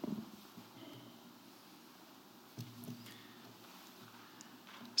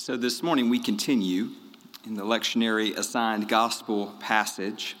So this morning we continue in the lectionary assigned gospel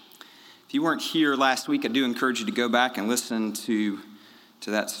passage. If you weren't here last week, I do encourage you to go back and listen to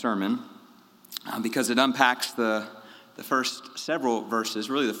that sermon because it unpacks the first several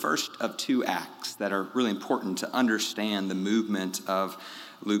verses, really the first of two acts that are really important to understand the movement of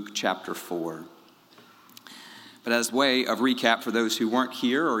Luke chapter 4. But as way of recap for those who weren't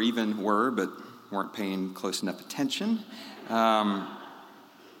here or even were but weren't paying close enough attention,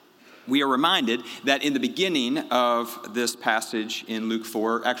 we are reminded that in the beginning of this passage in Luke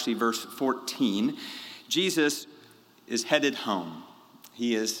 4, actually verse 14, Jesus is headed home.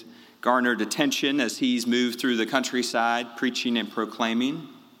 He has garnered attention as he's moved through the countryside, preaching and proclaiming.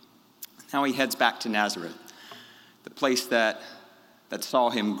 Now he heads back to Nazareth, the place that saw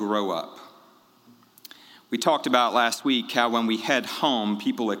him grow up. We talked about last week how when we head home,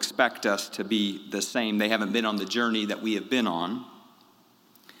 people expect us to be the same. They haven't been on the journey that we have been on.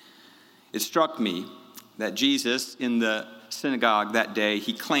 It struck me that Jesus, in the synagogue that day,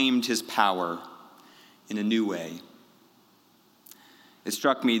 he claimed his power in a new way. It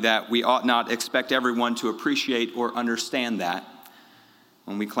struck me that we ought not expect everyone to appreciate or understand that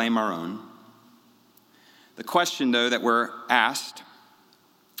when we claim our own. The question, though, that we're asked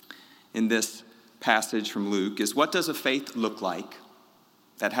in this passage from Luke is, what does a faith look like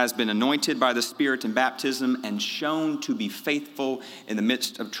that has been anointed by the Spirit in baptism and shown to be faithful in the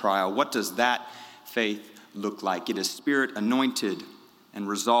midst of trial? What does that faith look like? It is Spirit anointed and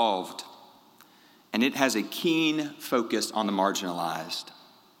resolved, and it has a keen focus on the marginalized.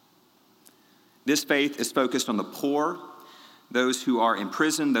 This faith is focused on the poor, those who are in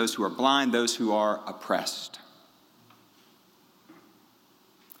prison, those who are blind, those who are oppressed.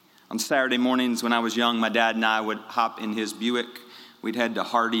 On Saturday mornings when I was young, my dad and I would hop in his Buick. We'd head to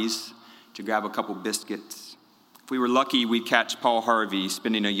Hardee's to grab a couple biscuits. If we were lucky, we'd catch Paul Harvey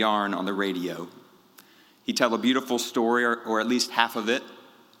spinning a yarn on the radio. He'd tell a beautiful story, or at least half of it,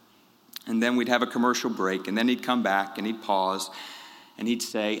 and then we'd have a commercial break, and then he'd come back, and he'd pause, and he'd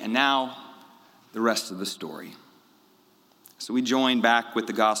say, and now the rest of the story. So we join back with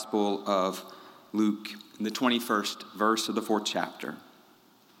the Gospel of Luke in the 21st verse of the 4th chapter.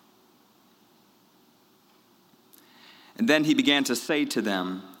 And then he began to say to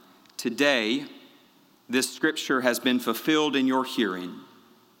them, today this scripture has been fulfilled in your hearing.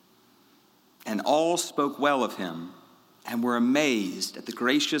 And all spoke well of him and were amazed at the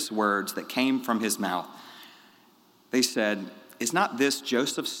gracious words that came from his mouth. They said, is not this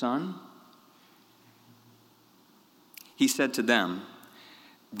Joseph's son? He said to them,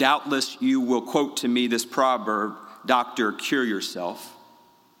 doubtless you will quote to me this proverb, doctor, cure yourself.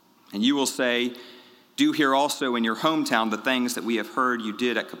 And you will say, do here also in your hometown the things that we have heard you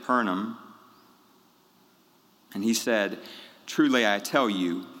did at Capernaum. And he said, truly I tell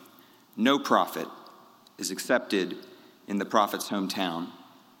you, no prophet is accepted in the prophet's hometown.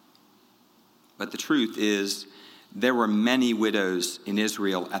 But the truth is, there were many widows in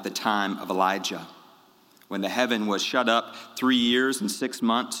Israel at the time of Elijah, when the heaven was shut up 3 years and 6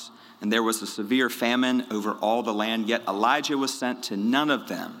 months, and there was a severe famine over all the land. Yet Elijah was sent to none of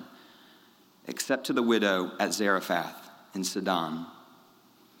them, except to the widow at Zarephath in Sidon.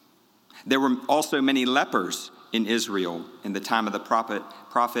 There were also many lepers in Israel in the time of the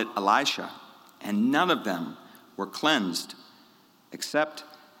prophet Elisha, and none of them were cleansed except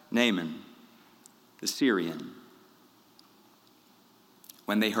Naaman, the Syrian.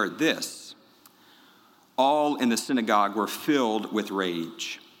 When they heard this, all in the synagogue were filled with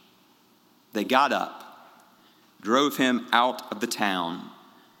rage. They got up, drove him out of the town,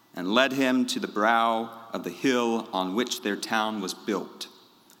 and led him to the brow of the hill on which their town was built,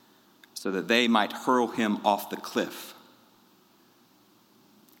 so that they might hurl him off the cliff.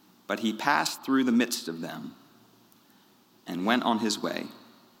 But he passed through the midst of them and went on his way.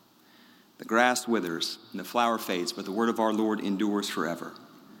 The grass withers and the flower fades, but the word of our Lord endures forever.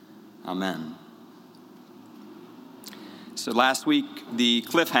 Amen. So last week, the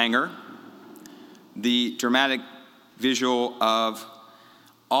cliffhanger, the dramatic visual of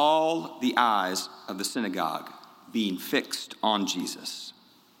all the eyes of the synagogue being fixed on Jesus.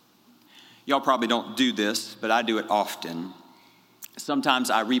 Y'all probably don't do this, but I do it often. Sometimes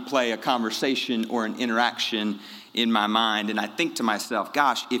I replay a conversation or an interaction in my mind, and I think to myself,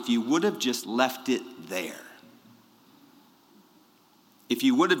 gosh, if you would have just left it there, if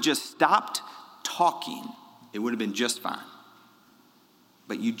you would have just stopped talking, it would have been just fine.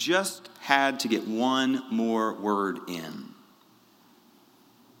 But you just had to get one more word in.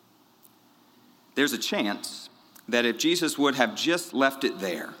 There's a chance that if Jesus would have just left it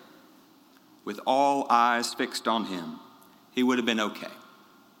there, with all eyes fixed on him, he would have been okay.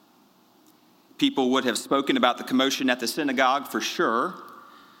 People would have spoken about the commotion at the synagogue for sure.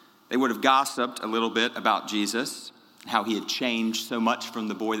 They would have gossiped a little bit about Jesus, how he had changed so much from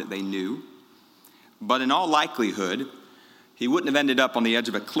the boy that they knew. But in all likelihood, he wouldn't have ended up on the edge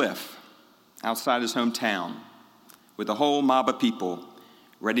of a cliff outside his hometown with a whole mob of people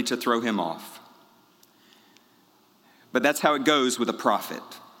ready to throw him off. But that's how it goes with a prophet.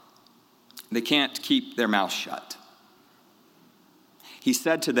 They can't keep their mouth shut. He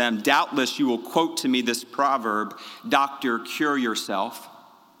said to them, "Doubtless you will quote to me this proverb, 'Doctor, cure yourself.'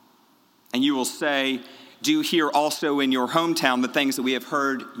 And you will say, 'Do here also in your hometown the things that we have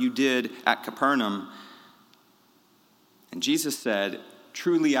heard you did at Capernaum.' And Jesus said,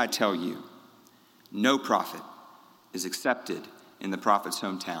 'Truly I tell you, no prophet is accepted in the prophet's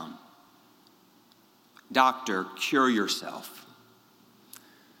hometown. Doctor, cure yourself.'"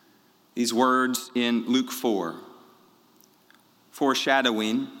 These words in Luke 4,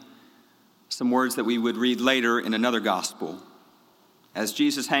 foreshadowing some words that we would read later in another gospel. As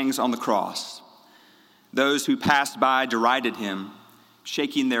Jesus hangs on the cross, those who passed by derided him,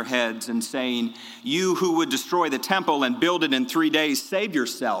 shaking their heads and saying, "You who would destroy the temple and build it in 3 days, save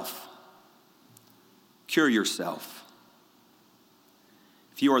yourself. Cure yourself.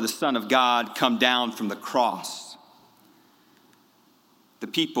 If you are the Son of God, come down from the cross." The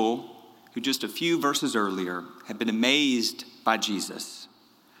people who just a few verses earlier had been amazed by Jesus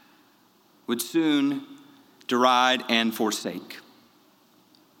would soon deride and forsake.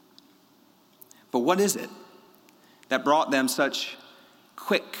 But what is it that brought them such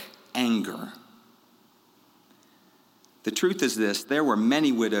quick anger? The truth is this: there were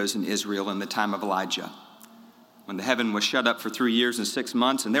many widows in Israel in the time of Elijah, when the heaven was shut up for 3 years and 6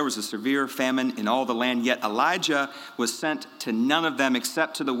 months, and there was a severe famine in all the land. Yet Elijah was sent to none of them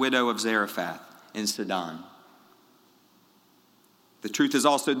except to the widow of Zarephath in Sidon. The truth is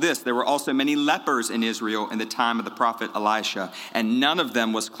also this: there were also many lepers in Israel in the time of the prophet Elisha, and none of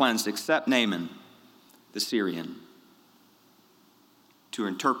them was cleansed except Naaman the Syrian. To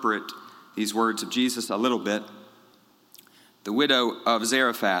interpret these words of Jesus a little bit, the widow of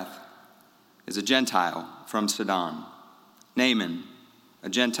Zarephath is a Gentile from Sidon. Naaman, a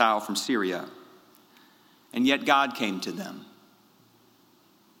Gentile from Syria. And yet God came to them.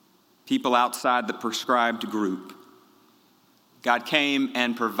 People outside the prescribed group. God came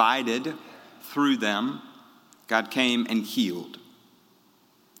and provided through them. God came and healed.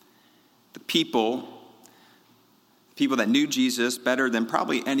 The people that knew Jesus better than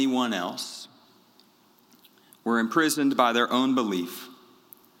probably anyone else, were imprisoned by their own belief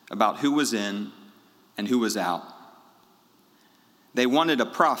about who was in and who was out. They wanted a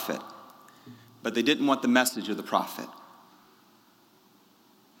prophet, but they didn't want the message of the prophet.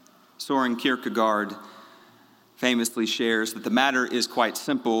 Soren Kierkegaard famously shares that the matter is quite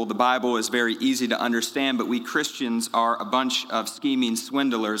simple. The Bible is very easy to understand, but we Christians are a bunch of scheming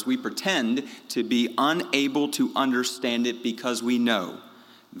swindlers. We pretend to be unable to understand it because we know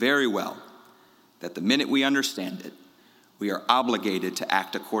very well that the minute we understand it, we are obligated to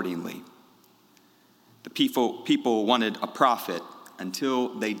act accordingly. The people wanted a prophet until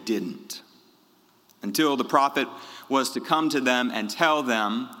they didn't. Until the prophet was to come to them and tell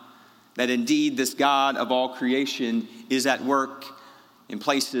them that indeed this God of all creation is at work in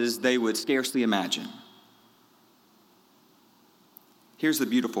places they would scarcely imagine. Here's the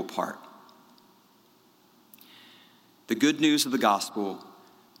beautiful part. The good news of the gospel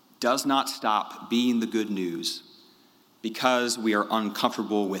does not stop being the good news because we are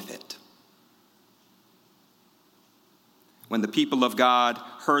uncomfortable with it. When the people of God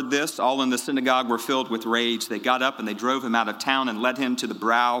heard this, all in the synagogue were filled with rage. They got up and they drove him out of town and led him to the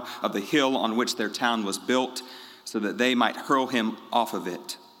brow of the hill on which their town was built, so that they might hurl him off of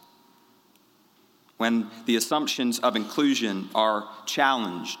it. When the assumptions of inclusion are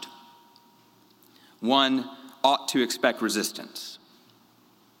challenged, one ought to expect resistance.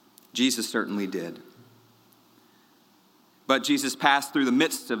 Jesus certainly did. But Jesus passed through the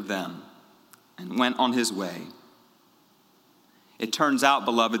midst of them and went on his way. It turns out,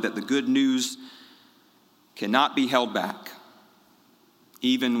 beloved, that the good news cannot be held back,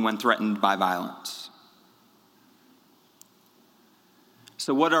 even when threatened by violence.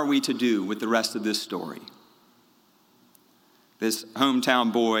 So what are we to do with the rest of this story? This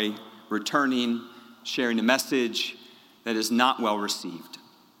hometown boy returning, sharing a message that is not well received.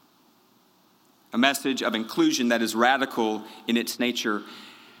 A message of inclusion that is radical in its nature.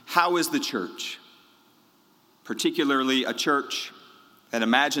 How is the church, particularly a church that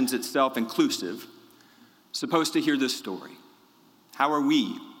imagines itself inclusive, supposed to hear this story? How are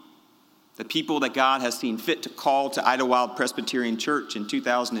we, the people that God has seen fit to call to Idlewild Presbyterian Church in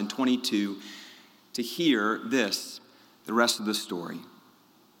 2022, to hear this, the rest of the story?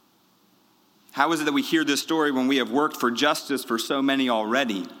 How is it that we hear this story when we have worked for justice for so many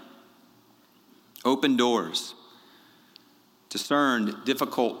already? Opened doors, discerned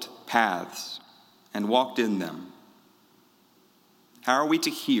difficult paths, and walked in them. How are we to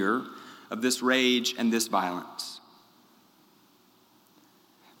hear of this rage and this violence?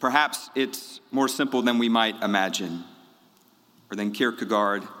 Perhaps it's more simple than we might imagine, or than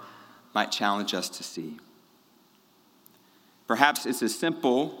Kierkegaard might challenge us to see. Perhaps it's as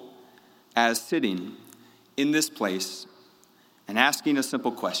simple as sitting in this place and asking a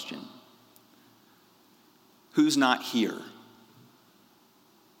simple question: who's not here?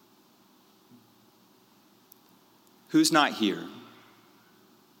 Who's not here?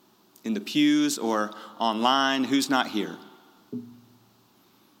 In the pews or online, who's not here?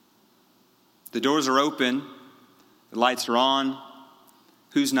 The doors are open, the lights are on.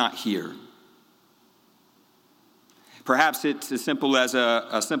 Who's not here? Perhaps it's as simple as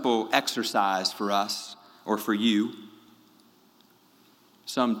a simple exercise for us or for you.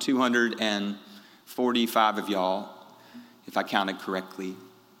 Some 245 of y'all, if I counted correctly.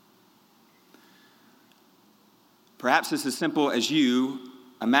 Perhaps it's as simple as you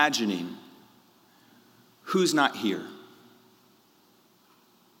imagining who's not here.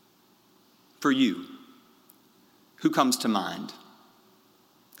 For you, who comes to mind?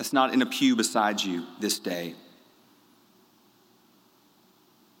 That's not in a pew beside you this day.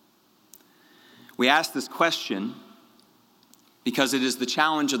 We ask this question because it is the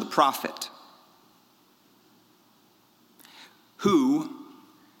challenge of the prophet. Who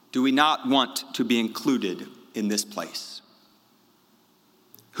do we not want to be included in this place?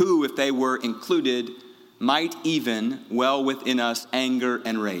 Who, if they were included, might even well within us anger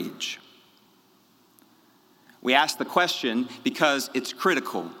and rage? We ask the question because it's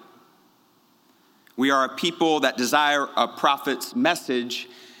critical. We are a people that desire a prophet's message,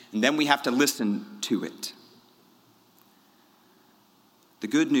 and then we have to listen to it. The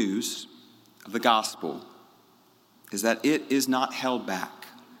good news of the gospel is that it is not held back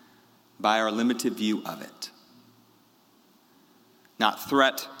by our limited view of it. Not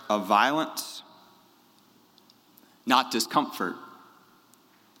threat of violence, not discomfort.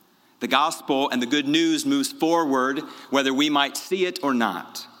 The gospel and the good news moves forward whether we might see it or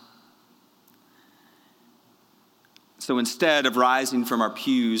not. So instead of rising from our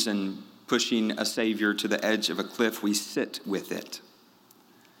pews and pushing a Savior to the edge of a cliff, we sit with it.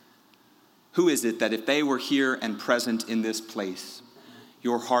 Who is it that if they were here and present in this place,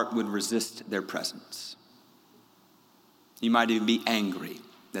 your heart would resist their presence? You might even be angry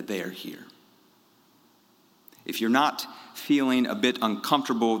that they are here. If you're not feeling a bit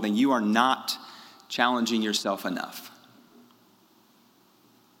uncomfortable, then you are not challenging yourself enough.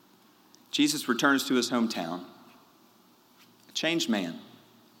 Jesus returns to his hometown, a changed man,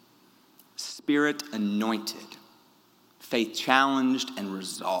 spirit anointed, faith challenged and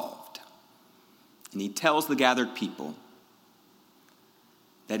resolved. And he tells the gathered people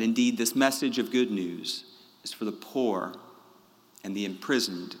that indeed this message of good news is for the poor and the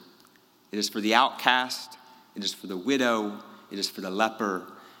imprisoned. It is for the outcast. It is for the widow. It is for the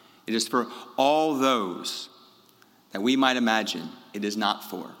leper. It is for all those that we might imagine it is not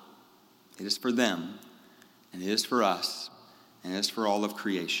for. It is for them, and it is for us, and it is for all of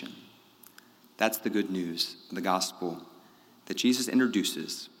creation. That's the good news of the gospel that Jesus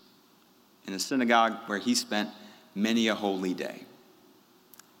introduces in a synagogue where he spent many a holy day.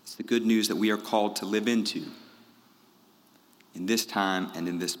 It's the good news that we are called to live into in this time and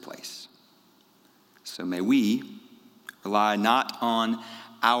in this place. So may we rely not on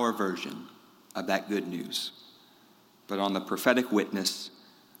our version of that good news, but on the prophetic witness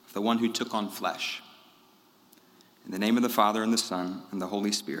of the one who took on flesh. In the name of the Father, and the Son, and the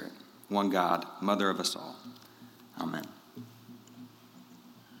Holy Spirit, one God, Mother of us all. Amen.